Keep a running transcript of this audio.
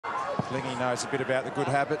Lingy knows a bit about the good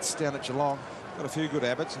habits down at Geelong. Got a few good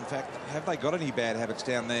habits. In fact, have they got any bad habits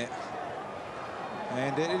down there?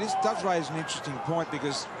 And does raise an interesting point,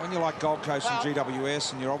 because when you're like Gold Coast and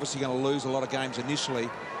GWS and you're obviously going to lose a lot of games initially,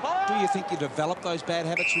 do you think you develop those bad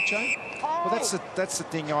habits, Richo? Well, that's the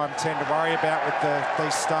thing I tend to worry about with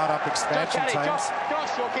these start-up expansion teams.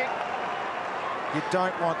 You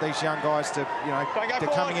don't want these young guys to, you know, they're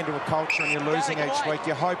coming into a culture and you're losing each week.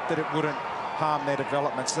 You hope that it wouldn't harm their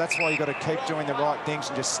development. So that's why you've got to keep doing the right things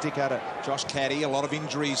and just stick at it. Josh Caddy, a lot of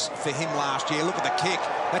injuries for him last year. Look at the kick.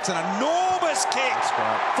 That's an enormous kick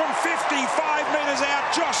from 55 metres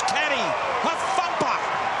out. Josh Caddy, a thumper.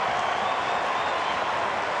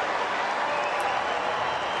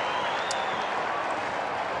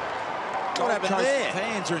 What happened there?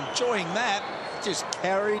 Fans are enjoying that. Just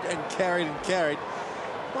carried and carried and carried.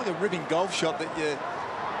 Like a ribbing golf shot that you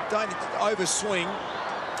don't overswing.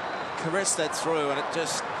 Caress that through, and it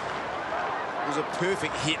just was a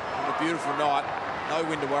perfect hit on a beautiful night. No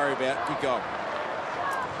wind to worry about. Good goal.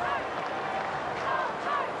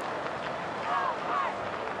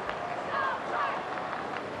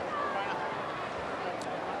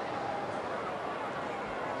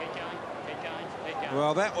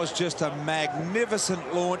 Well, that was just a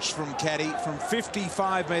magnificent launch from Caddy from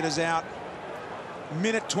 55 metres out.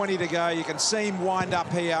 Minute 20 to go. You can see him wind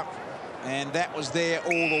up here. And that was there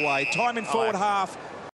all the way. Time in forward half.